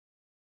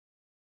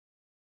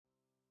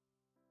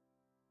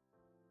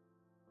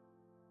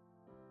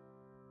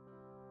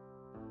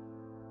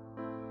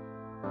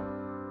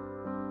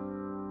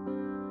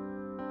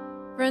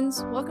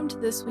Friends, welcome to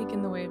This Week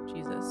in the Way of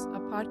Jesus, a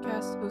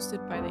podcast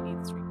hosted by the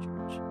 8th Street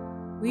Church.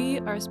 We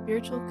are a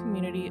spiritual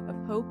community of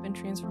hope and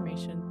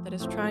transformation that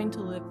is trying to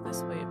live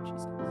this way of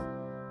Jesus.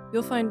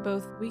 You'll find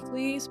both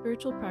weekly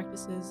spiritual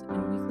practices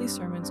and weekly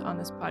sermons on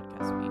this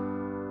podcast feed.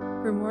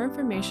 For more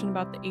information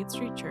about the 8th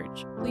Street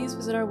Church, please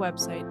visit our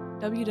website,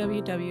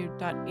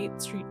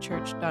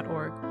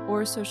 www.8thstreetchurch.org,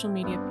 or social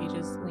media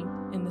pages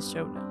linked in the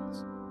show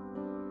notes.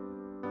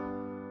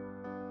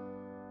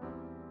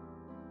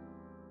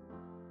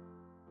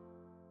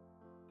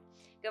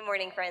 Good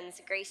morning,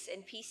 friends. Grace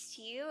and peace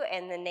to you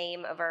in the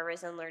name of our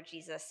risen Lord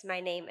Jesus. My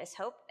name is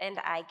Hope, and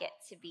I get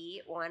to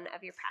be one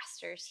of your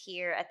pastors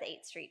here at the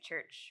 8th Street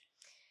Church.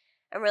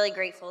 I'm really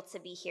grateful to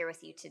be here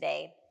with you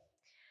today.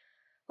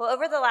 Well,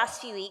 over the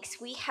last few weeks,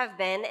 we have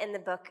been in the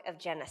book of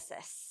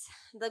Genesis.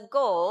 The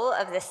goal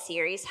of this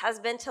series has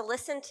been to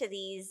listen to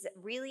these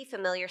really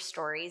familiar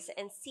stories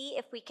and see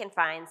if we can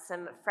find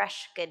some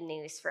fresh good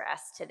news for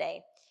us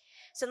today.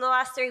 So in the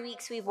last 3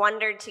 weeks, we've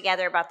wondered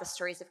together about the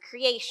stories of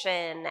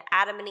creation,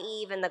 Adam and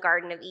Eve in the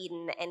Garden of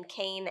Eden, and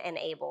Cain and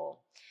Abel.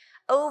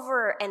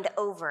 Over and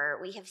over,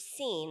 we have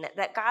seen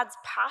that God's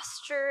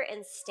posture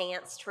and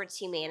stance towards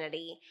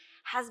humanity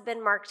has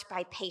been marked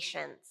by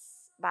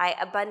patience, by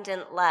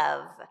abundant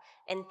love,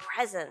 and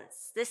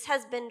presence. This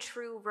has been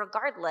true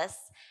regardless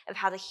of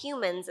how the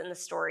humans in the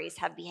stories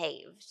have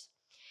behaved.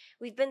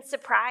 We've been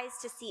surprised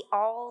to see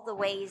all the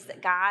ways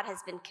that God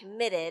has been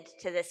committed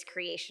to this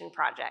creation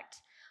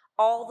project.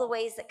 All the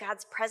ways that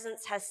God's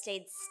presence has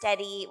stayed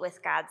steady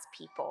with God's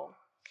people.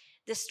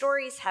 The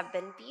stories have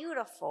been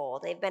beautiful.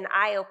 They've been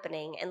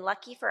eye-opening, and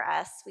lucky for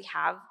us, we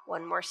have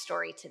one more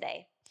story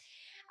today.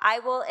 I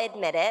will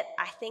admit it,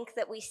 I think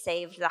that we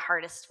saved the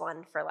hardest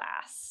one for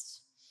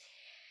last.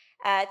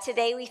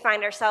 Today we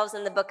find ourselves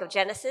in the book of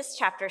Genesis,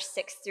 chapters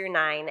 6 through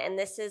 9, and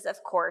this is,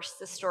 of course,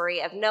 the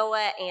story of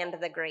Noah and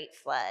the great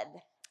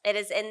flood. It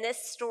is in this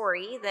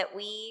story that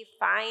we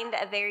find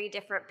a very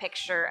different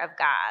picture of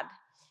God.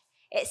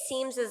 It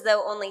seems as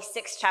though only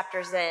 6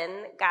 chapters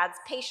in, God's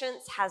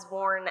patience has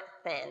worn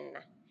thin.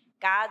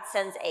 God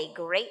sends a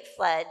great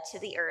flood to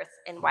the earth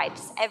and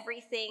wipes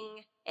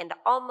everything and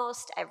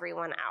almost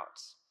everyone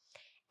out.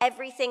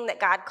 Everything that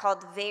God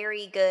called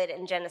very good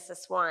in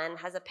Genesis 1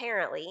 has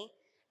apparently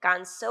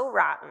gone so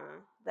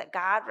rotten that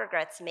God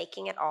regrets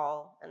making it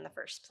all in the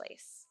first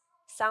place.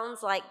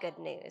 Sounds like good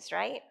news,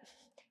 right?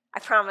 I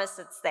promise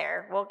it's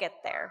there. We'll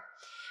get there.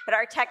 But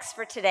our text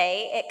for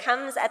today, it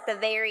comes at the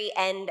very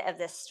end of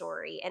this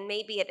story, and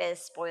maybe it is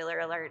spoiler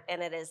alert,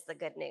 and it is the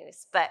good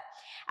news. But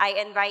I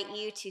invite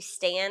you to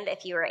stand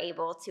if you are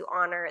able to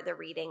honor the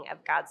reading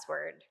of God's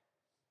word.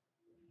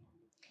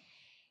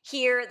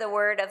 Hear the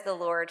word of the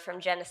Lord from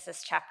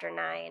Genesis chapter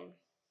 9.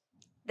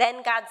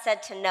 Then God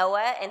said to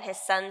Noah and his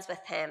sons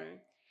with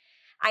him,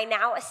 I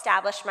now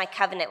establish my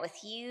covenant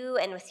with you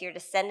and with your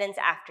descendants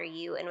after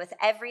you and with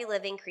every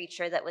living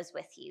creature that was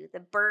with you,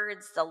 the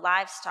birds, the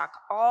livestock,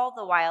 all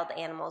the wild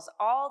animals,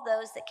 all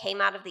those that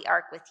came out of the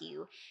ark with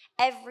you,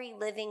 every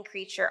living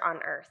creature on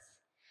earth.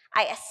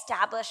 I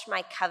establish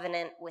my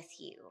covenant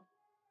with you.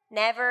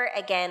 Never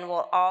again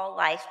will all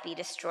life be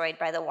destroyed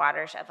by the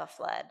waters of a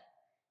flood.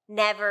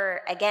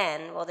 Never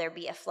again will there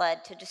be a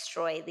flood to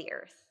destroy the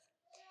earth.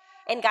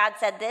 And God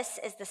said, this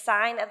is the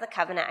sign of the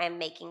covenant I am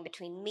making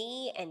between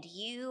me and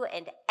you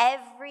and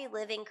every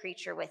living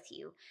creature with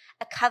you,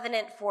 a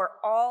covenant for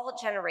all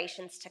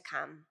generations to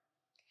come.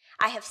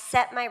 I have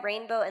set my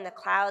rainbow in the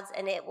clouds,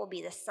 and it will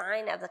be the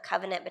sign of the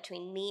covenant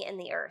between me and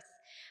the earth.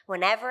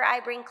 Whenever I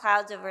bring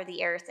clouds over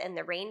the earth and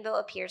the rainbow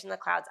appears in the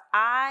clouds,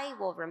 I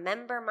will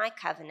remember my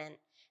covenant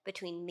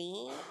between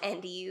me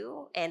and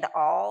you and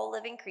all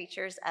living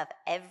creatures of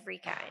every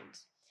kind.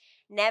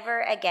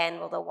 Never again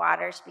will the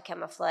waters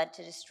become a flood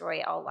to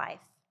destroy all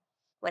life.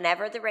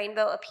 Whenever the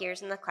rainbow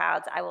appears in the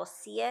clouds, I will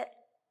see it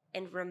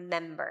and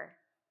remember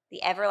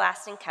the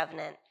everlasting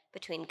covenant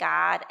between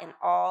God and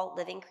all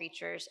living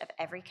creatures of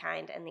every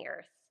kind in the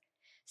earth.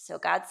 So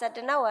God said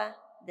to Noah,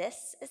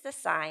 this is the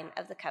sign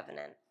of the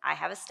covenant I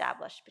have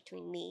established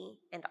between me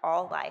and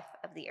all life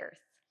of the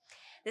earth.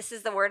 This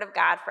is the word of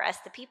God for us,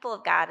 the people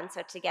of God, and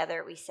so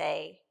together we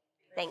say,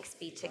 thanks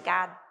be to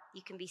God.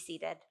 You can be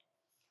seated.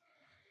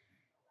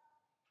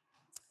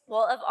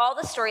 Well, of all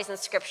the stories in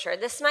Scripture,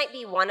 this might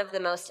be one of the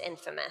most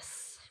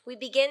infamous. We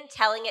begin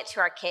telling it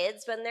to our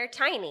kids when they're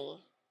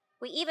tiny.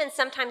 We even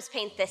sometimes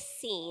paint this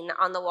scene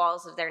on the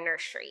walls of their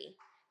nursery.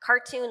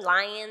 Cartoon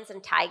lions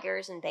and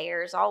tigers and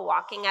bears all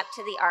walking up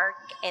to the ark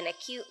in a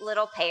cute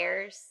little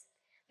pairs.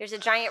 There's a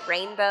giant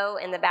rainbow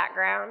in the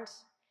background.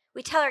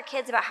 We tell our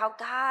kids about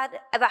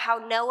how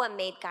Noah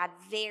made God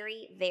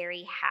very,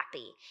 very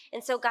happy.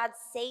 And so God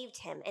saved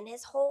him and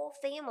his whole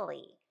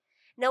family.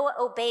 Noah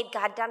obeyed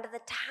God down to the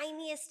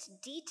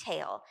tiniest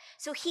detail,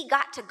 so he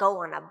got to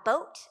go on a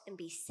boat and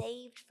be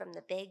saved from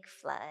the big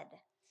flood.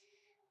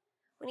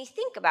 When you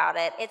think about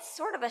it, it's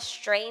sort of a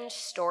strange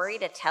story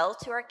to tell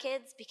to our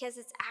kids because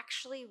it's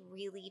actually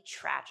really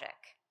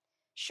tragic.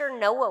 Sure,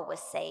 Noah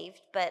was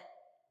saved, but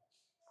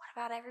what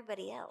about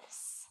everybody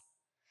else?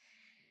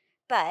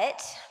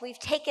 But we've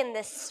taken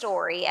this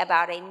story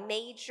about a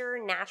major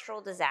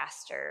natural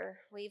disaster,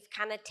 we've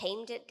kind of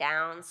tamed it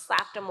down,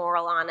 slapped a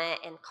moral on it,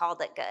 and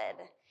called it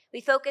good.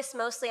 We focus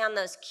mostly on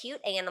those cute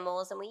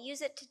animals, and we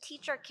use it to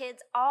teach our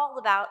kids all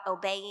about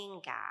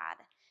obeying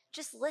God.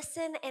 Just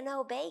listen and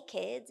obey,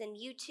 kids, and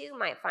you too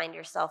might find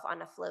yourself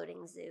on a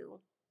floating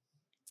zoo.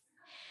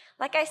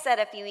 Like I said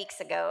a few weeks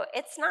ago,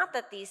 it's not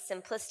that these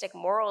simplistic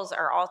morals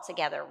are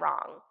altogether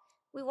wrong.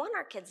 We want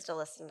our kids to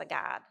listen to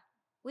God.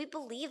 We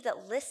believe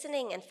that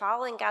listening and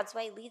following God's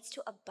way leads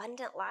to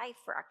abundant life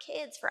for our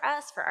kids, for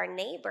us, for our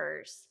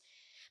neighbors.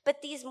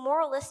 But these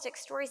moralistic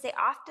stories, they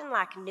often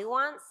lack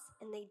nuance,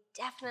 and they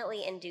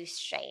definitely induce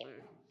shame.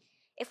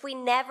 If we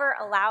never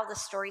allow the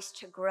stories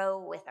to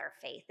grow with our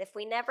faith, if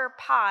we never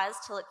pause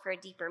to look for a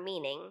deeper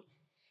meaning,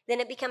 then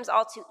it becomes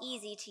all too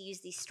easy to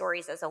use these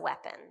stories as a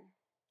weapon.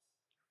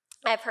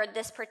 I've heard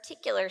this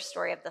particular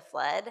story of the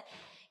flood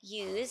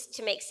used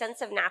to make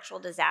sense of natural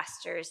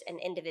disasters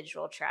and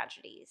individual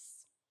tragedies.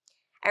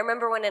 I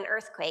remember when an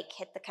earthquake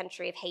hit the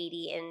country of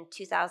Haiti in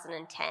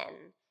 2010.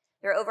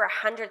 There were over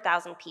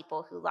 100,000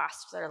 people who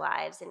lost their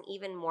lives, and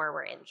even more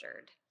were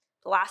injured.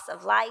 The loss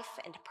of life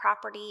and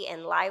property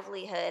and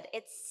livelihood,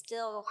 it's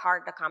still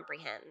hard to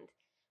comprehend.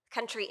 The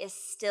country is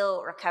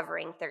still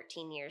recovering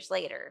 13 years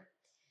later.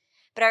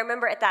 But I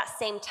remember at that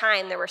same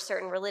time, there were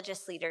certain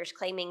religious leaders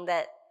claiming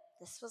that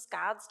this was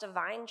God's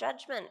divine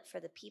judgment for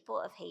the people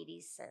of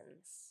Haiti's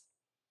sins.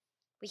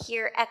 We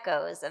hear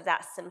echoes of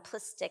that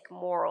simplistic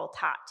moral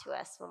taught to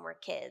us when we're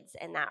kids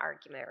in that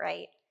argument,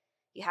 right?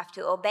 You have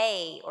to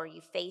obey or you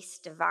face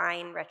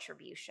divine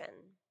retribution.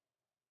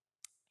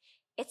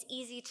 It's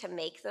easy to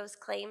make those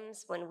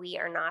claims when we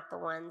are not the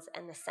ones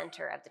in the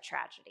center of the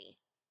tragedy,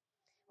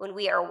 when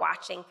we are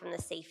watching from the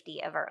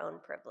safety of our own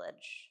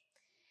privilege.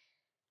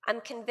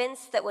 I'm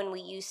convinced that when we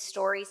use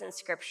stories in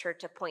Scripture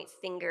to point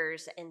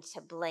fingers and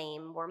to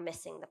blame, we're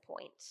missing the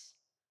point.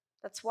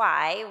 That's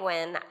why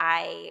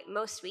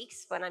most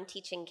weeks when I'm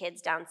teaching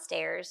kids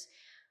downstairs,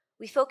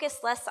 we focus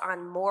less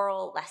on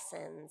moral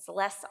lessons,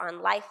 less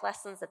on life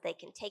lessons that they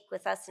can take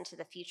with us into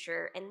the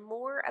future, and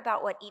more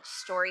about what each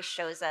story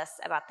shows us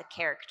about the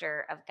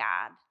character of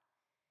God.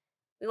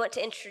 We want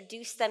to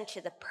introduce them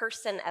to the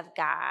person of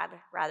God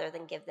rather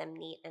than give them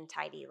neat and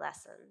tidy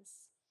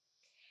lessons.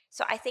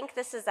 So I think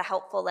this is a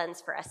helpful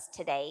lens for us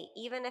today,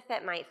 even if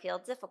it might feel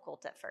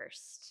difficult at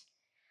first.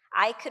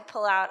 I could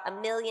pull out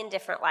a million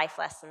different life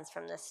lessons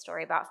from this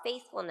story about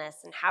faithfulness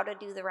and how to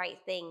do the right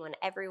thing when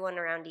everyone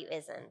around you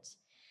isn't.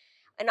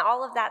 And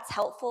all of that's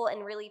helpful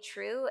and really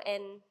true,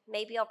 and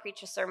maybe I'll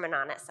preach a sermon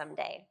on it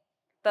someday.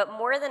 But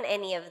more than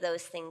any of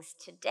those things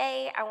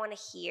today, I want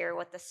to hear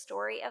what the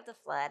story of the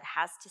flood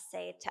has to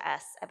say to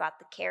us about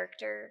the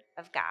character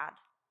of God.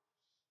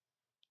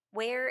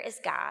 Where is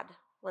God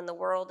when the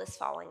world is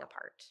falling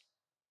apart?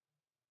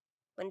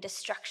 When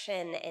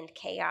destruction and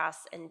chaos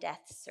and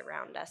death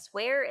surround us?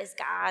 Where is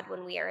God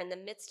when we are in the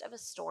midst of a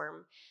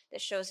storm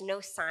that shows no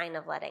sign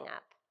of letting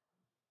up?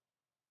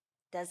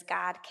 Does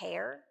God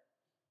care?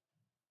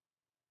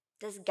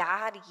 Does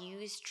God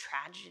use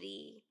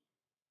tragedy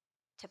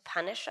to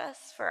punish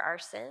us for our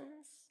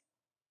sins?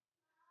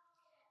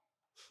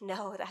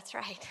 No, that's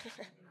right.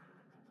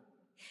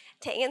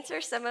 To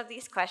answer some of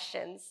these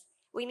questions,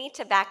 we need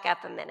to back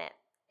up a minute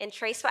and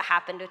trace what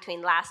happened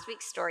between last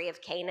week's story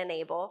of Cain and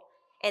Abel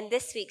and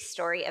this week's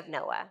story of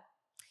Noah.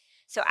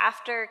 So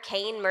after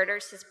Cain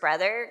murders his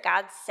brother,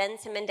 God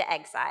sends him into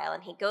exile,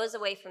 and he goes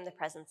away from the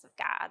presence of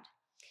God.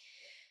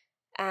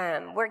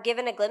 We're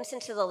given a glimpse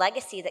into the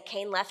legacy that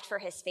Cain left for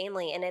his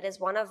family, and it is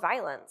one of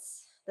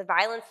violence. The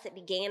violence that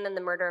began in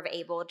the murder of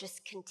Abel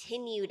just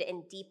continued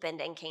and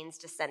deepened in Cain's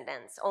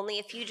descendants. Only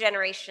a few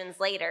generations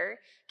later,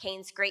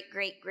 Cain's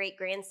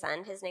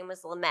great-great-great-grandson, his name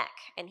was Lamech,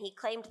 and he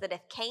claimed that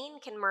if Cain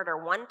can murder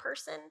one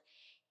person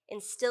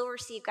and still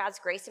receive God's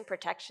grace and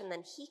protection,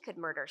 then he could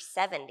murder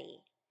 70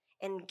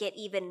 and get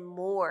even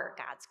more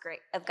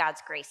of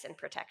God's grace and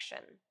protection.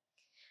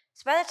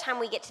 So by the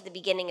time we get to the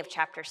beginning of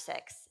chapter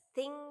 6,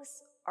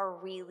 things are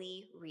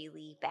really,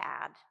 really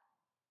bad.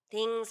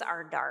 Things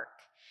are dark.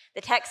 The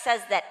text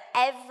says that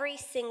every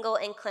single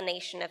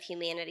inclination of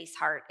humanity's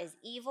heart is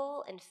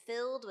evil and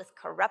filled with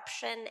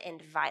corruption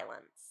and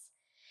violence.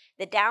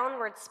 The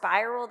downward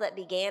spiral that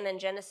began in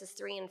Genesis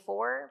 3 and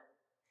 4,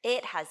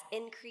 it has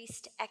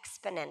increased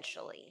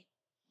exponentially.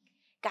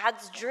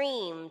 God's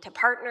dream to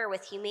partner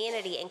with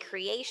humanity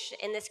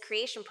in this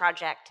creation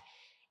project,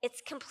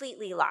 it's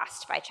completely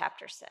lost by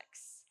chapter 6.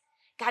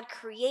 God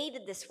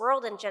created this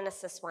world in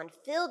Genesis 1,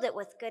 filled it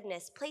with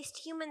goodness,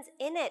 placed humans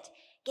in it,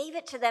 gave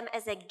it to them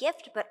as a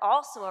gift, but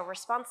also a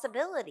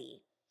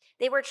responsibility.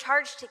 They were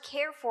charged to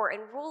care for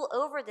and rule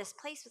over this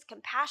place with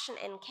compassion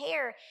and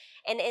care.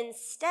 And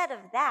instead of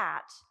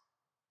that,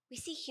 we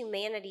see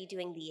humanity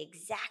doing the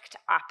exact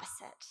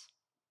opposite.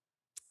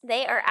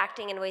 They are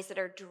acting in ways that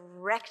are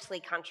directly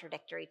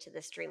contradictory to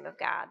this dream of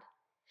God.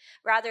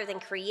 Rather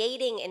than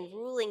creating and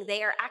ruling,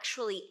 they are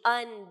actually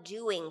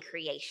undoing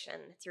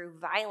creation through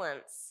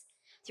violence,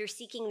 through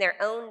seeking their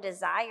own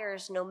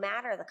desires no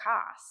matter the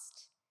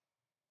cost.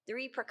 The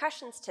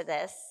repercussions to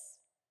this,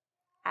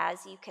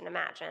 as you can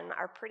imagine,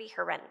 are pretty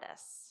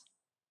horrendous.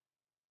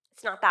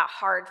 It's not that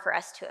hard for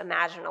us to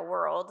imagine a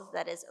world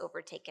that is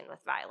overtaken with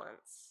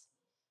violence,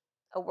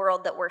 a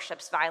world that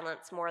worships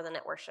violence more than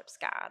it worships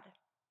God.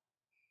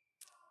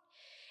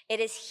 It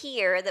is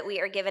here that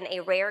we are given a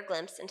rare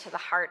glimpse into the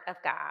heart of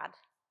God.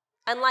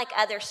 Unlike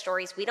other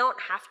stories, we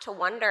don't have to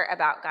wonder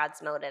about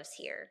God's motives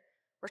here.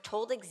 We're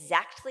told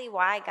exactly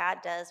why God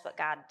does what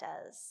God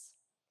does.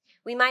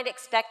 We might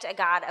expect a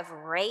God of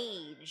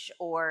rage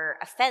or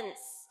offense,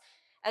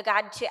 a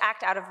God to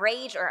act out of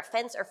rage or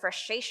offense or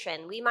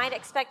frustration. We might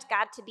expect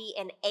God to be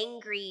an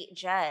angry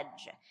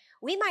judge.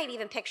 We might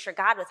even picture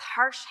God with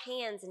harsh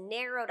hands,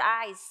 narrowed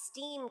eyes,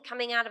 steam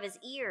coming out of his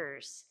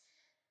ears.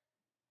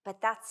 But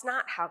that's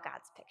not how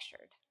God's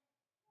pictured.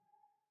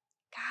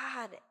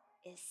 God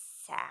is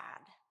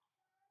sad.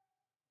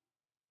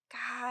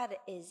 God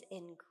is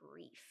in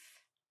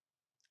grief,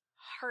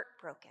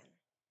 heartbroken.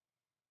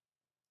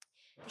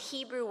 The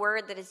Hebrew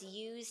word that is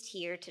used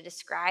here to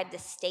describe the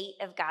state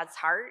of God's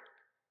heart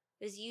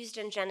was used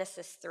in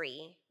Genesis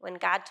 3 when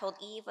God told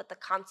Eve what the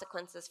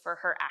consequences for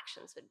her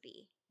actions would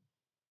be.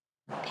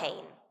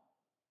 Pain,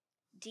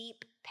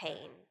 deep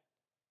pain.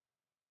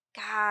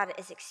 God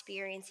is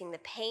experiencing the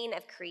pain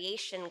of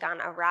creation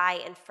gone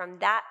awry, and from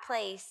that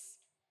place,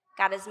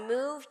 God is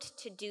moved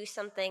to do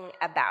something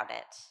about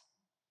it.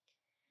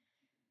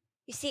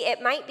 You see,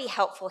 it might be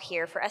helpful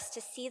here for us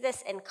to see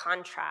this in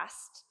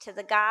contrast to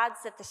the gods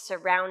that the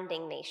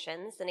surrounding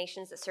nations, the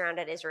nations that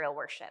surrounded Israel,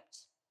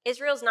 worshipped.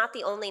 Israel's not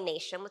the only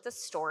nation with a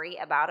story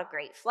about a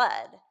great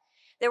flood.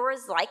 There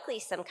was likely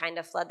some kind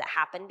of flood that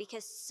happened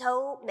because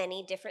so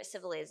many different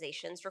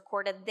civilizations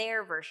recorded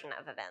their version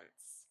of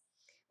events,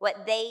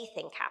 what they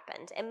think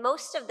happened. And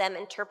most of them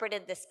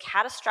interpreted this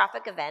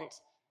catastrophic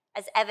event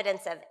as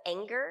evidence of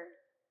anger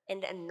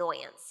and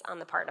annoyance on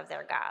the part of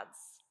their gods.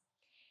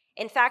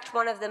 In fact,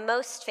 one of the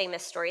most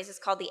famous stories is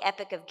called the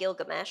Epic of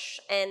Gilgamesh.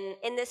 And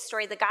in this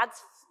story, the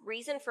gods'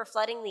 reason for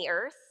flooding the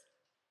earth,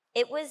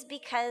 it was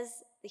because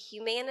the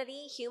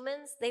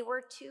humans, they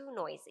were too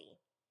noisy.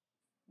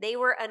 They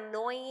were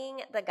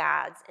annoying the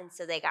gods, and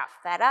so they got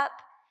fed up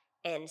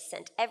and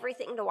sent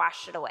everything to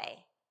wash it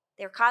away.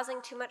 They were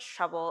causing too much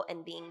trouble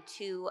and being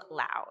too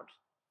loud.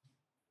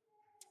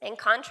 In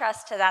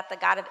contrast to that, the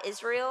God of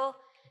Israel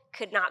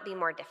could not be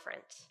more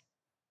different.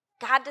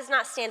 God does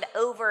not stand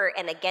over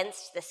and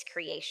against this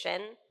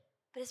creation,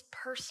 but is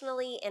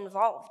personally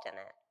involved in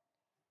it.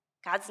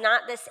 God's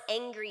not this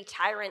angry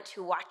tyrant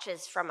who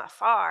watches from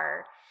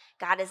afar.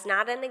 God is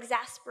not an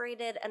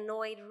exasperated,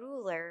 annoyed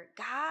ruler.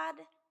 God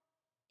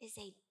is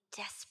a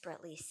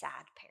desperately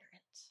sad parent.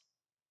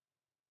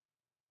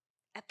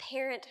 A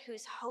parent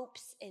whose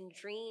hopes and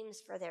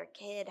dreams for their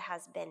kid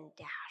has been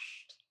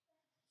dashed.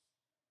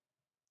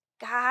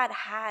 God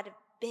had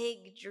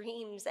big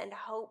dreams and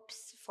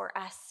hopes for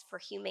us, for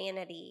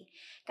humanity.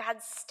 God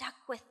stuck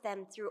with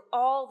them through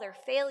all their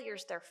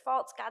failures, their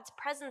faults. God's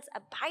presence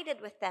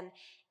abided with them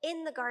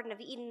in the Garden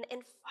of Eden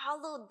and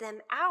followed them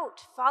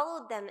out,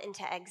 followed them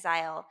into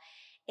exile.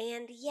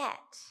 And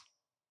yet,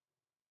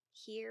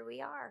 here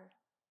we are.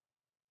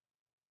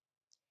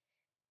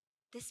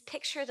 This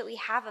picture that we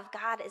have of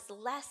God is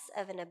less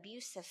of an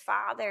abusive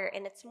father,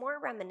 and it's more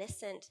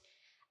reminiscent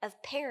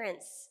of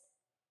parents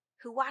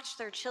who watch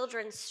their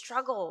children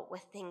struggle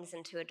with things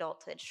into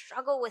adulthood,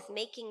 struggle with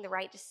making the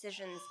right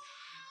decisions,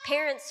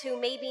 parents who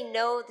maybe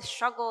know the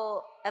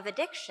struggle of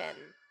addiction.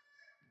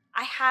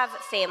 I have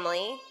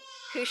family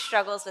who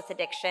struggles with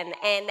addiction,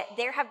 and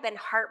there have been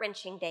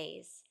heart-wrenching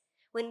days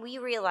when we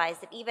realize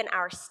that even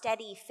our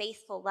steady,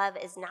 faithful love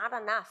is not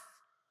enough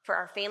for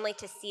our family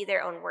to see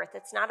their own worth.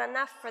 It's not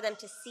enough for them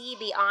to see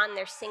beyond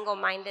their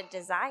single-minded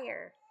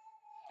desire.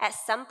 At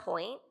some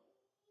point,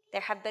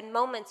 there have been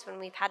moments when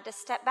we've had to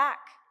step back,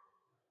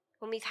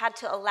 when we've had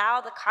to allow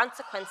the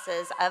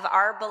consequences of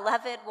our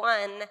beloved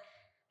one,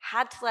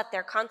 had to let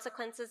their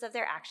consequences of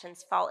their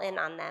actions fall in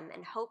on them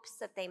in hopes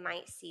that they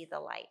might see the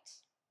light.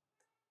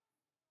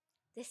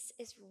 This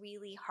is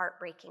really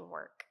heartbreaking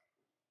work.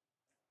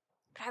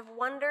 But I've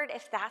wondered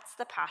if that's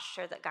the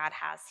posture that God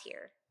has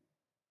here.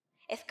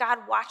 If God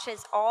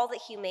watches all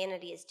that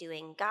humanity is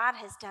doing, God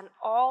has done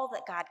all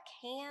that God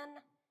can,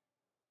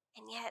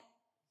 and yet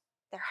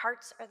their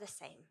hearts are the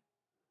same.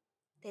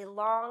 They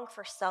long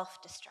for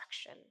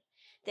self-destruction.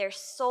 Their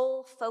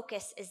sole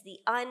focus is the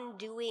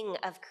undoing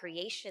of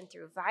creation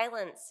through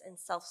violence and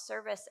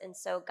self-service. And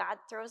so God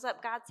throws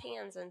up God's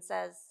hands and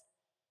says,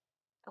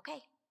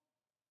 okay,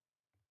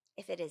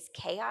 if it is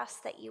chaos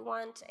that you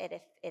want, and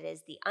if it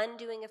is the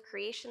undoing of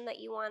creation that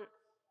you want,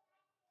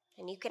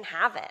 then you can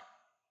have it.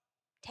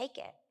 Take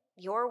it.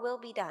 Your will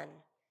be done.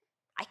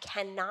 I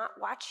cannot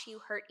watch you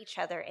hurt each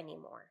other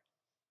anymore.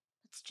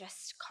 Let's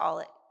just call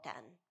it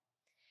done.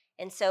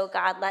 And so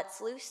God lets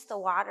loose the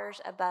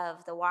waters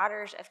above, the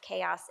waters of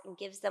chaos, and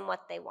gives them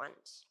what they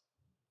want,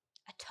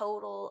 a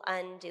total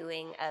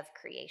undoing of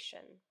creation.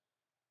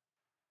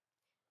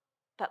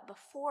 But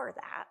before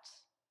that,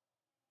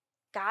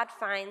 God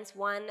finds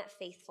one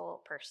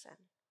faithful person.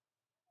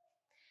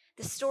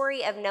 The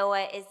story of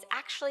Noah is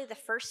actually the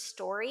first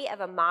story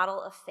of a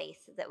model of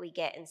faith that we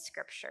get in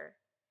Scripture.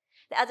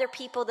 The other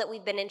people that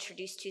we've been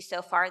introduced to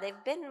so far, they've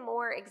been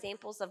more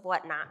examples of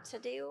what not to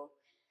do.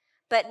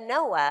 But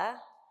Noah,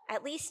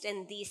 at least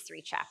in these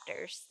 3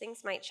 chapters,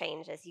 things might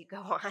change as you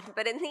go on,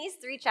 but in these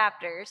 3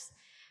 chapters,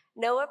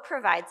 Noah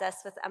provides us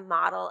with a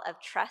model of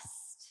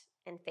trust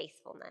and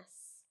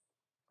faithfulness.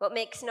 What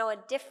makes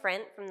Noah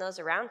different from those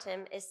around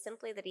him is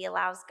simply that he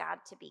allows God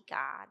to be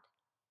God.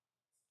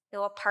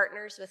 Noah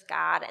partners with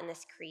God in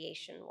this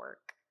creation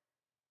work.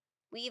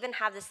 We even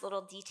have this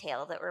little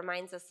detail that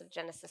reminds us of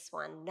Genesis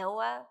 1.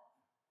 Noah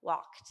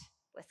walked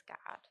with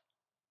God.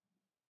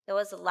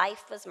 Noah's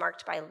life was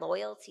marked by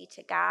loyalty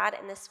to God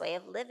and this way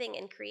of living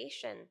in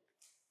creation,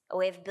 a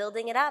way of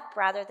building it up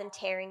rather than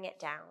tearing it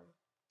down.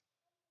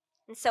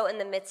 And so in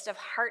the midst of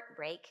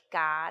heartbreak,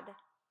 God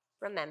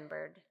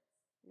remembered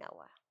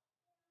Noah.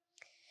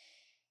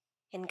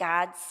 And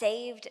God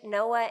saved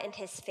Noah and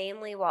his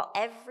family while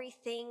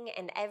everything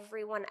and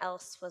everyone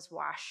else was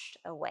washed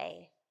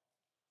away.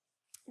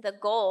 The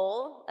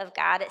goal of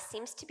God, it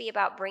seems to be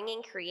about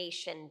bringing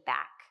creation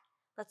back.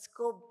 Let's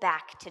go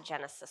back to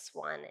Genesis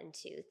 1 and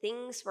 2.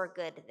 Things were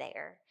good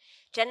there.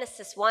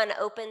 Genesis 1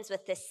 opens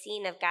with this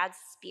scene of God's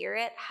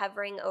Spirit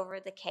hovering over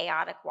the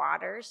chaotic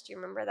waters. Do you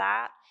remember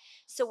that?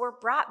 So we're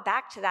brought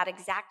back to that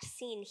exact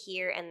scene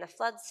here in the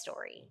flood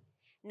story.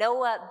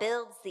 Noah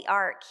builds the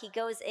ark. He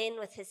goes in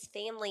with his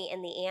family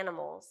and the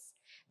animals.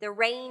 The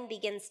rain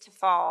begins to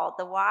fall.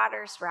 The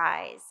waters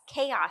rise.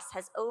 Chaos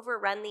has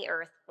overrun the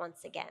earth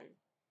once again.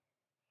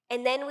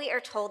 And then we are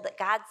told that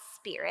God's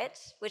Spirit,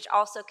 which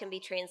also can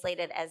be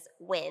translated as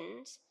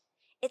wind,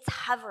 it's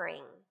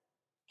hovering.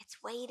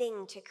 It's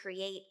waiting to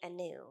create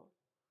anew.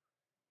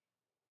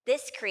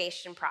 This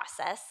creation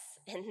process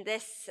in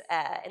this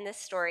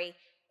story,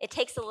 it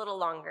takes a little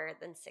longer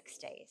than 6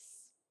 days.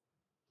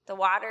 The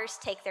waters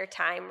take their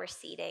time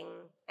receding,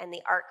 and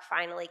the ark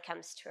finally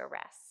comes to a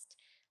rest.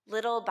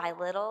 Little by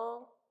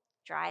little,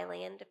 dry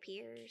land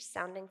appears.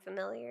 Sounding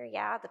familiar?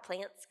 Yeah, the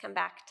plants come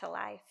back to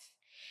life.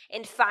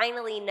 And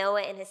finally,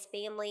 Noah and his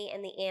family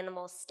and the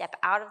animals step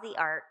out of the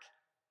ark,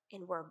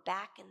 and we're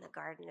back in the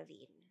Garden of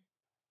Eden.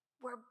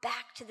 We're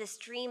back to this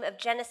dream of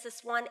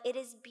Genesis 1. It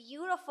is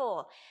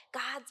beautiful.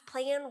 God's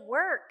plan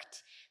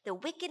worked. The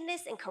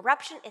wickedness and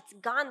corruption, it's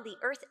gone. The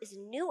earth is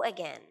new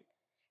again.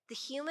 The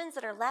humans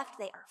that are left,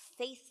 they are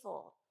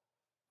faithful.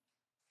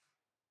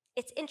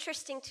 It's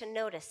interesting to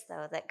notice,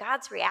 though, that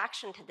God's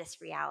reaction to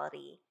this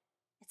reality,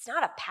 it's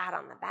not a pat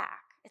on the back.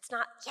 It's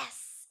not,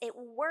 yes, it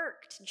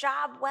worked,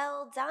 job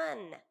well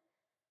done.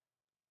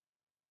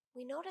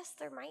 We notice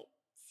there might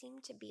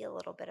seem to be a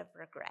little bit of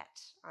regret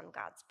on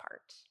God's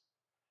part.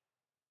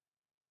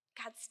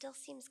 God still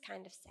seems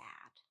kind of sad.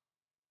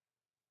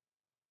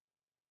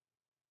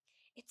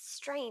 It's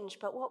strange,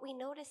 but what we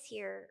notice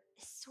here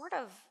is sort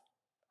of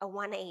a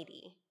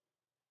 180.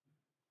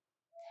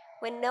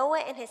 When Noah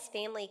and his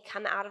family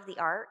come out of the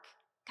ark,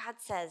 God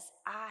says,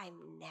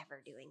 I'm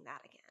never doing that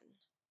again.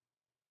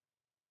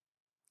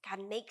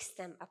 God makes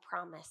them a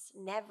promise.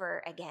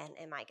 Never again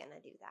am I going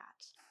to do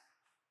that.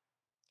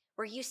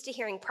 We're used to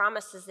hearing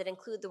promises that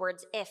include the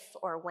words if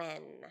or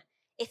when.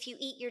 If you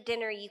eat your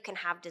dinner, you can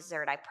have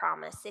dessert, I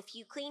promise. If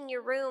you clean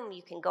your room,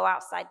 you can go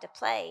outside to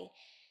play.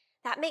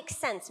 That makes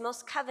sense.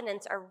 Most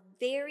covenants are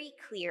very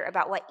clear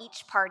about what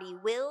each party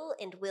will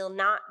and will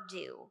not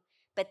do.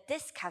 But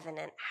this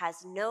covenant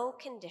has no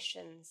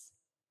conditions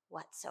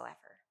whatsoever.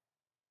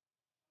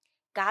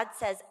 God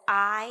says,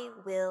 I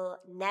will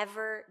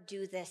never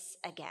do this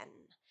again.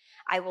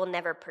 I will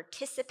never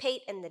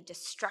participate in the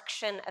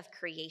destruction of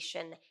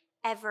creation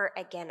ever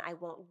again. I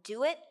won't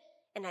do it,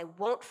 and I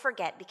won't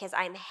forget, because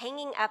I'm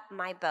hanging up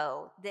my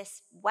bow,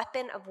 this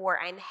weapon of war.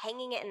 I'm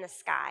hanging it in the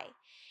sky.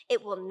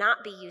 It will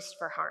not be used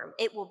for harm.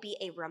 It will be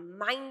a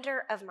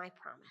reminder of my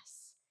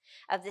promise,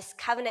 of this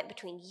covenant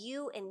between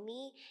you and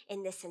me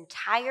and this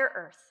entire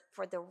earth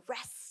for the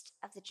rest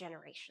of the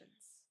generations.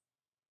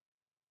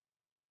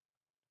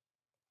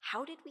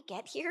 How did we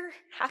get here?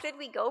 How did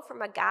we go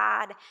from a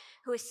God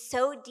who is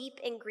so deep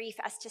in grief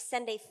as to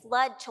send a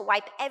flood to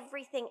wipe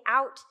everything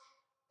out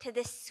to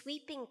this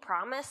sweeping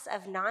promise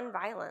of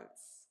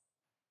nonviolence?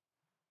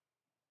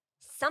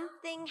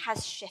 Something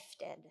has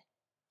shifted.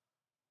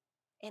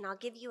 And I'll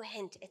give you a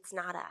hint, it's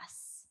not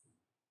us.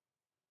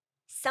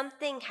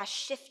 Something has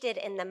shifted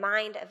in the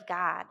mind of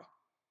God.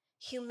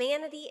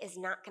 Humanity is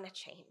not going to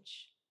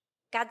change.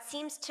 God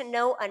seems to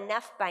know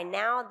enough by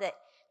now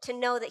to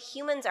know that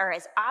humans are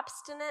as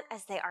obstinate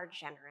as they are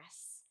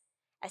generous,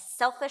 as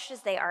selfish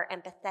as they are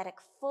empathetic,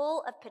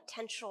 full of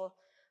potential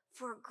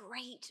for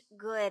great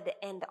good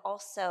and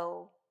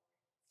also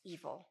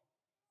evil.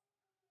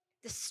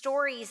 The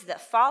stories that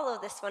follow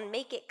this one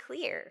make it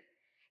clear.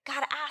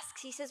 God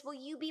asks, he says, will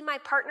you be my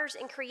partners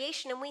in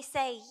creation? And we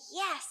say,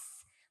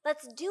 yes,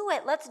 let's do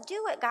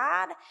it,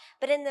 God.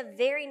 But in the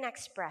very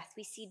next breath,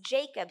 we see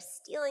Jacob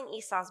stealing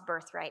Esau's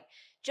birthright,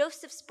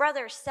 Joseph's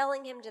brothers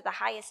selling him to the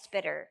highest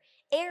bidder.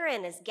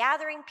 Aaron is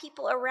gathering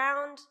people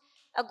around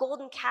a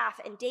golden calf,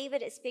 and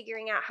David is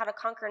figuring out how to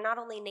conquer not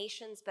only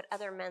nations, but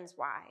other men's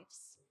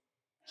wives.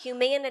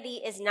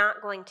 Humanity is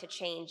not going to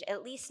change,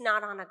 at least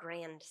not on a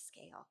grand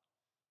scale.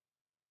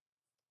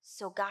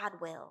 So God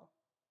will.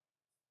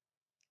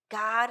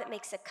 God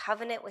makes a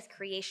covenant with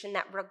creation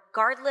that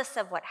regardless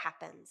of what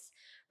happens,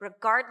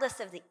 regardless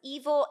of the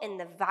evil and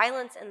the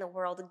violence in the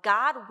world,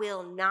 God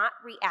will not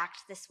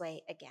react this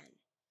way again.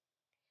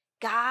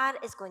 God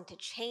is going to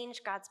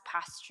change God's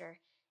posture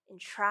and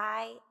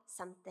try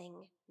something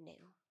new.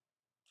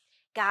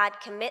 God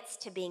commits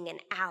to being an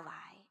ally,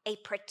 a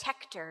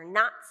protector,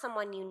 not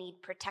someone you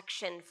need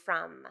protection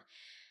from.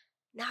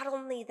 Not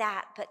only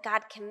that, but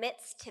God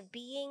commits to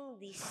being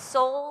the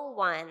sole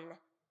one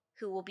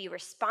who will be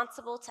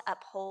responsible to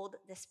uphold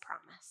this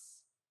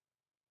promise.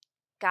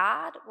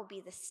 God will be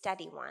the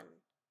steady one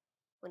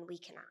when we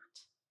cannot.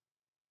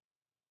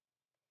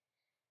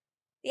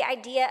 The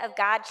idea of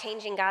God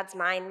changing God's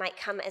mind might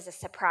come as a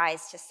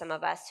surprise to some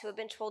of us who have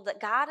been told that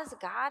God is a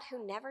God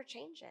who never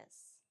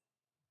changes.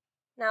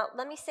 Now,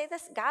 let me say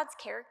this, God's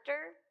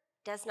character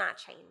does not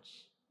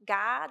change.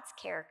 God's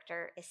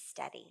character is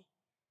steady.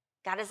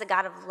 God is a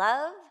God of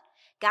love.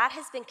 God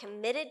has been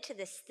committed to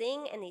this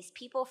thing and these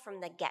people from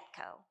the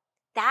get-go.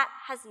 That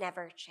has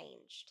never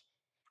changed.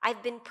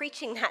 I've been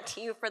preaching that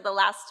to you for the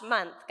last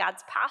month.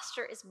 God's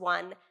posture is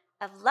one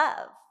of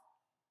love.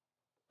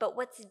 But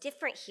what's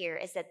different here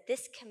is that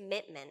this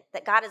commitment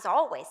that God has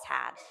always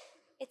had,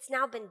 it's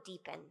now been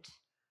deepened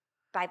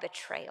by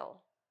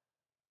betrayal.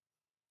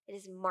 It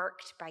is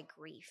marked by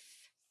grief.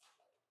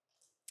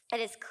 It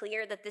is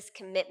clear that this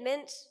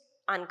commitment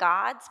on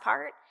God's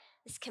part,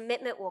 this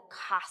commitment will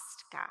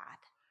cost God.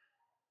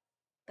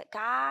 But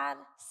God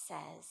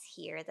says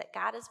here that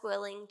God is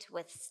willing to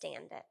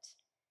withstand it.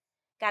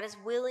 God is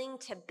willing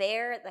to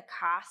bear the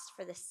cost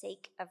for the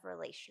sake of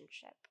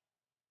relationship,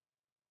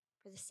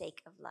 for the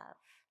sake of love.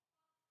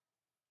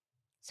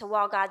 So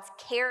while God's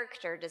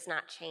character does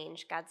not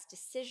change, God's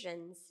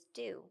decisions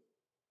do.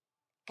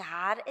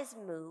 God is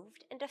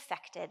moved and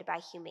affected by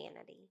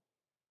humanity,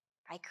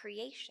 by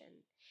creation.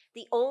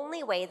 The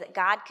only way that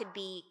God could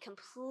be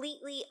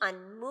completely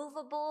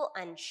unmovable,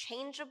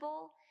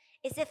 unchangeable,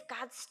 is if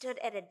God stood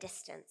at a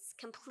distance,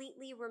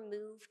 completely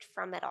removed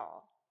from it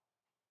all.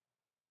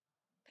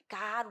 But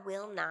God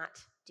will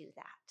not do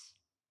that.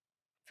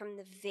 From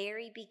the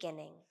very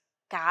beginning,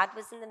 God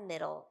was in the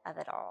middle of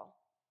it all.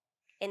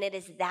 And it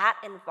is that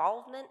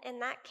involvement and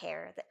that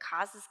care that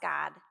causes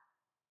God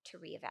to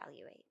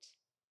reevaluate.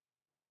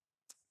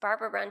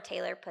 Barbara Brown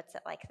Taylor puts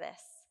it like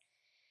this.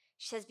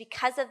 She says,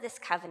 because of this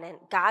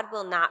covenant, God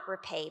will not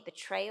repay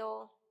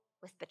betrayal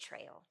with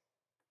betrayal.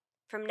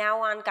 From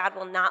now on, God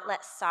will not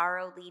let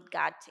sorrow lead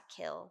God to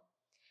kill.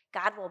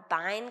 God will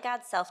bind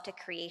God's self to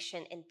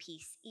creation in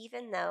peace,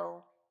 even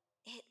though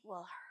it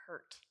will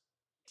hurt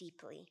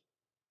deeply.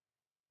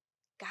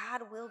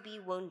 God will be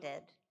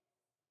wounded.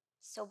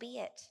 So be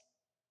it.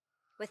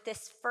 With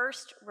this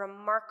first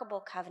remarkable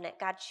covenant,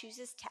 God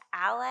chooses to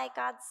ally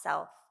God's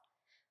self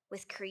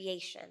with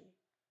creation.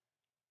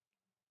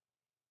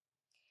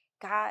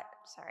 God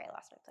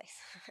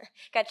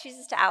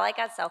chooses to ally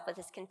God's self with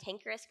his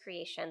cantankerous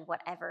creation,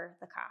 whatever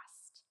the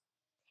cost.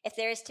 If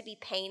there is to be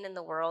pain in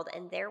the world,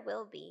 and there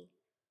will be,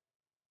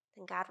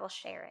 then God will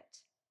share it.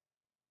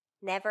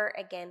 Never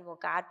again will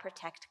God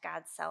protect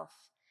God's self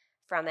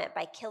from it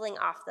by killing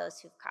off those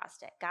who've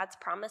caused it. God's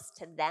promise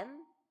to them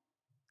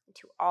and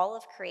to all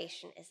of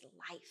creation is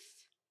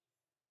life.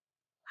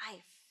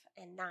 Life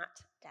and not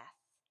death.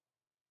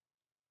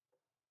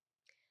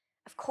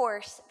 Of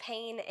course,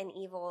 pain and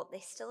evil, they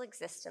still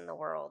exist in the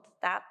world.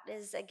 That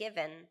is a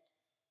given.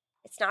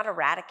 It's not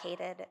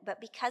eradicated, but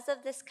because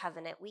of this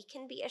covenant, we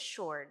can be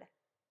assured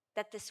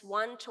that this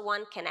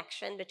one-to-one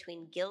connection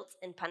between guilt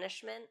and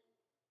punishment,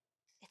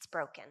 it's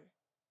broken.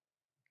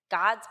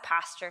 God's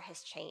posture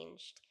has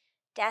changed.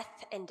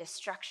 Death and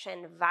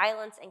destruction,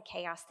 violence and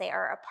chaos, they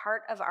are a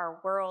part of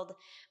our world,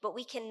 but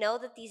we can know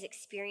that these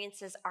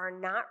experiences are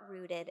not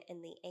rooted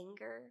in the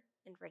anger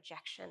and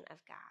rejection of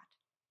God.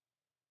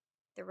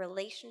 The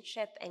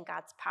relationship and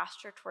God's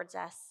posture towards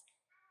us,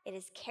 it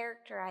is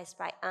characterized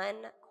by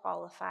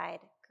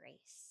unqualified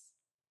grace.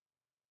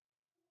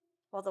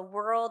 While the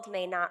world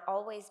may not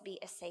always be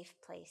a safe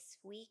place,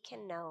 we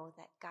can know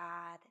that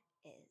God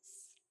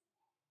is.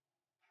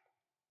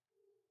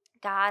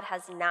 God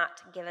has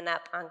not given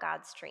up on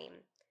God's dream.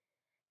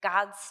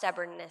 God's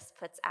stubbornness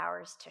puts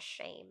ours to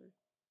shame.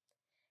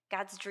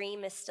 God's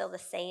dream is still the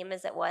same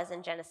as it was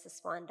in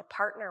Genesis 1, to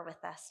partner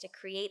with us, to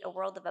create a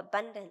world of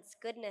abundance,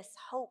 goodness,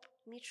 hope,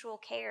 mutual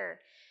care.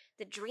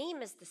 The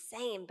dream is the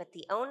same, but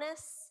the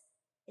onus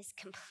is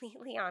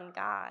completely on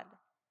God.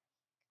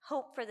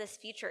 Hope for this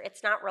future,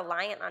 it's not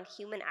reliant on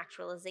human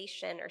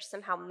actualization or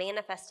somehow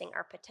manifesting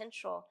our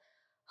potential.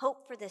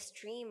 Hope for this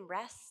dream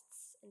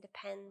rests and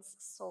depends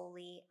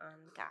solely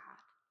on God.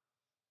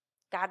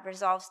 God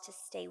resolves to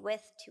stay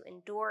with, to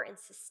endure, and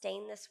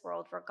sustain this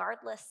world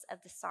regardless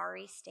of the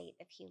sorry state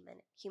of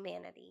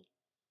humanity.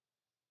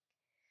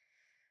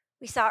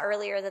 We saw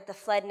earlier that the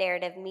flood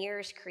narrative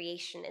mirrors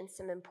creation in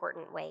some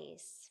important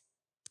ways.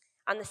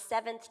 On the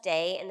seventh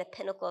day, in the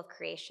pinnacle of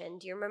creation,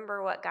 do you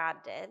remember what God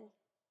did?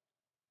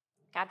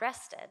 God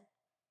rested.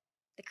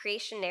 The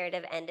creation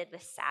narrative ended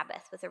with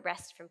Sabbath, with a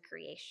rest from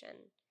creation.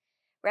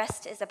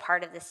 Rest is a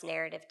part of this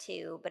narrative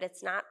too, but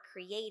it's not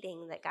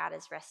creating that God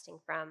is resting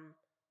from,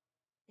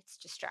 it's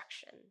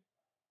destruction.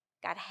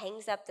 God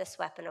hangs up this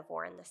weapon of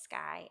war in the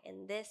sky,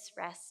 and this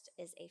rest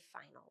is a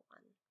final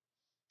one.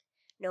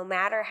 No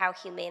matter how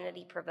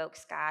humanity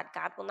provokes God,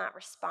 God will not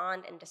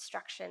respond in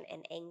destruction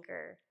and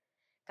anger.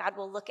 God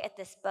will look at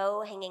this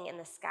bow hanging in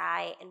the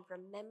sky and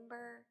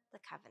remember the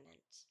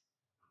covenant.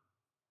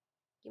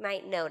 You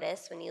might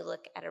notice when you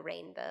look at a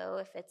rainbow,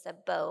 if it's a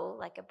bow,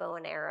 like a bow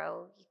and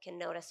arrow, you can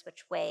notice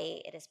which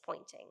way it is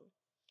pointing.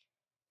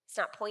 It's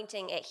not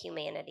pointing at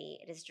humanity,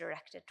 it is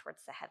directed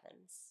towards the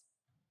heavens.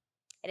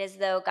 It is as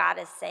though God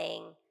is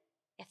saying,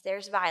 if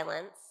there's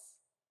violence,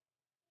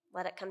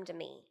 let it come to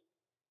me.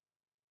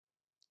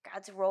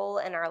 God's role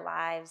in our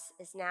lives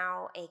is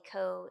now a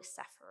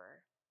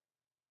co-sufferer.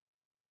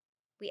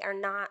 We are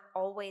not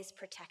always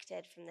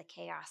protected from the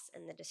chaos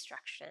and the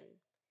destruction.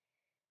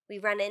 We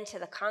run into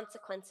the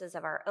consequences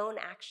of our own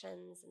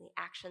actions and the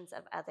actions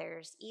of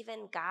others.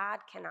 Even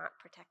God cannot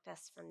protect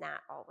us from that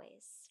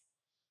always.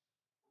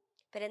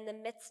 But in the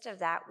midst of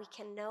that, we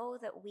can know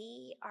that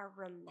we are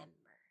remembered.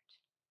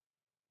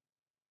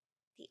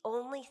 The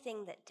only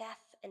thing that death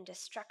and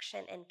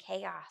destruction and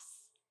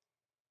chaos,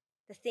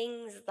 the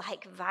things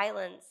like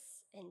violence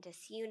and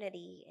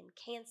disunity and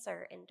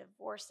cancer and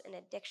divorce and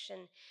addiction,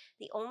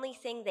 the only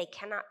thing they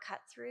cannot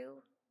cut through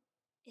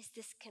is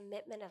this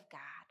commitment of God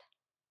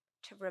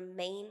to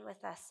remain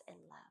with us in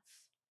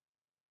love,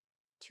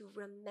 to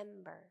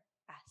remember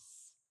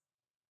us.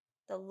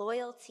 The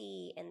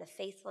loyalty and the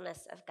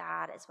faithfulness of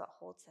God is what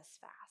holds us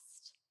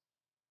fast.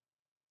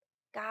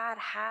 God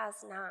has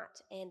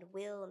not and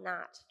will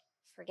not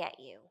forget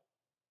you.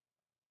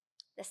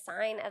 The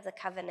sign of the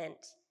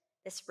covenant,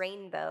 this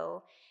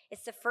rainbow,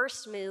 is the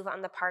first move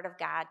on the part of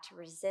God to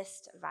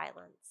resist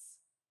violence,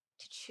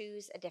 to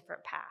choose a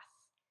different path.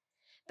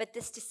 But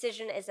this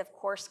decision is, of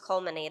course,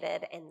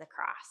 culminated in the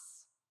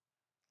cross.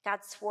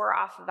 God swore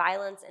off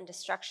violence and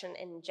destruction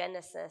in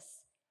Genesis,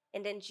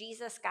 and in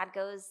Jesus, God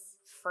goes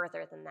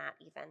further than that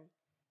even,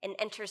 and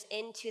enters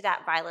into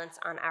that violence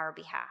on our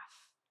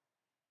behalf.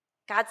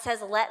 God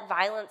says, let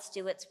violence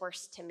do its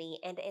worst to me,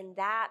 and in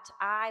that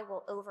I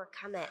will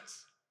overcome it.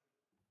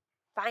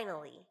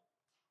 Finally,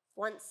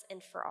 once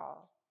and for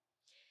all.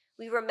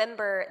 We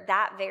remember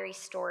that very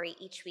story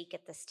each week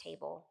at this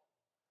table.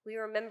 We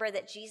remember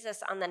that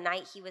Jesus, on the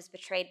night he was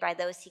betrayed by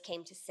those he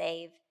came to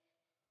save,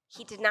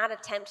 he did not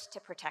attempt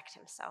to protect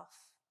himself.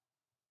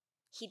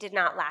 He did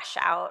not lash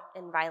out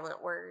in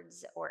violent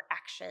words or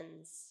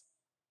actions.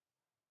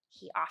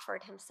 He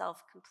offered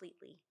himself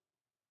completely.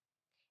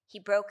 He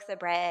broke the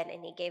bread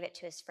and he gave it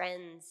to his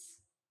friends,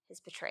 his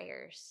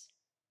betrayers.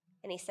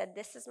 And he said,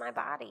 this is my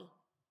body,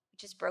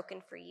 which is broken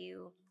for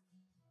you.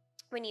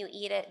 When you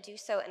eat it, do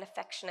so in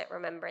affectionate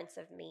remembrance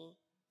of me.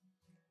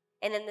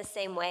 And in the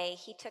same way,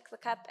 he took the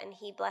cup and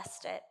he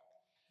blessed it.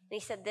 And he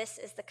said, this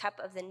is the cup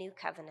of the new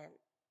covenant,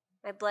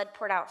 my blood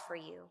poured out for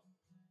you.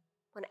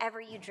 Whenever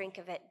you drink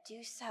of it,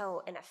 do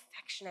so in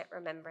affectionate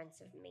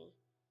remembrance of me.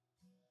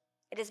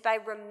 It is by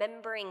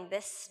remembering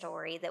this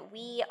story that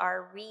we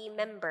are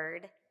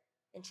remembered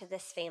into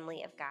this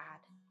family of God.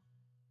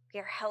 We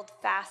are held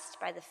fast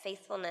by the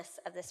faithfulness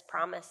of this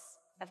promise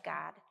of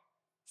God,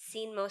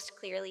 seen most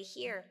clearly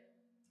here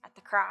at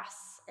the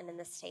cross and in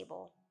this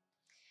table.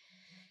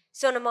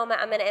 So in a moment,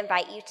 I'm going to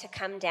invite you to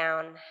come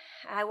down.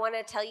 I want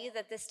to tell you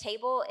that this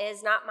table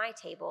is not my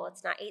table.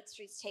 It's not 8th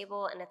Street's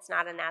table, and it's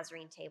not a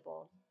Nazarene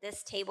table.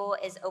 This table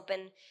is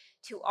open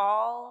to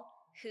all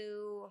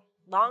who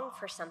long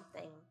for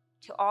something,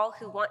 to all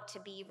who want to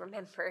be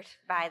remembered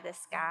by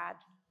this God.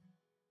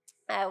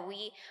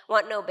 We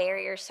want no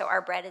barriers, so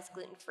our bread is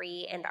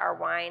gluten-free and our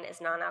wine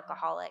is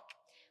non-alcoholic.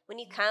 When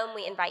you come,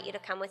 we invite you to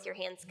come with your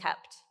hands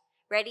cupped,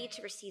 ready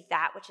to receive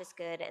that which is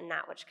good and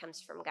that which comes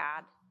from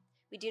God.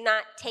 We do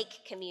not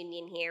take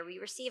communion here. We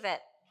receive it,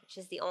 which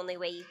is the only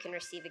way you can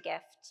receive a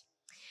gift.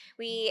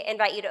 We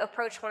invite you to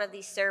approach one of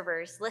these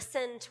servers,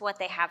 listen to what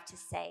they have to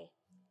say,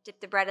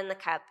 dip the bread in the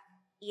cup,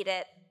 eat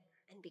it,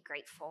 and be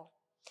grateful.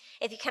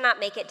 If you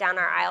cannot make it down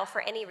our aisle for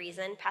any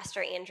reason,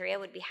 Pastor Andrea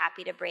would be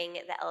happy to bring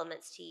the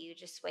elements to you.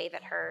 Just wave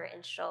at her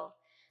and she'll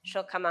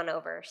come on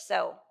over.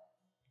 So,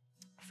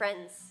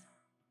 friends,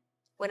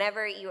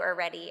 whenever you are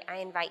ready, I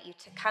invite you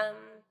to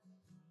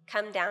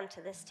come down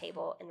to this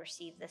table and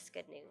receive this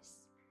good news.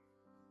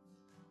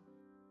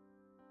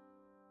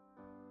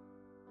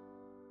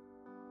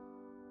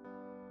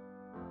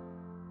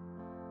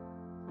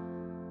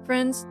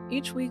 Friends,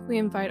 each week we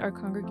invite our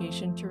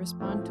congregation to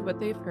respond to what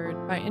they've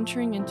heard by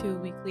entering into a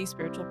weekly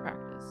spiritual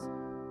practice.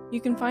 You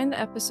can find the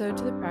episode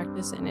to the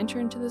practice and enter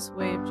into this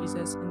way of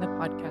Jesus in the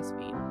podcast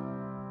feed.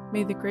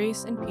 May the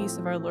grace and peace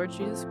of our Lord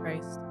Jesus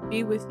Christ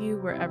be with you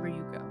wherever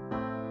you go.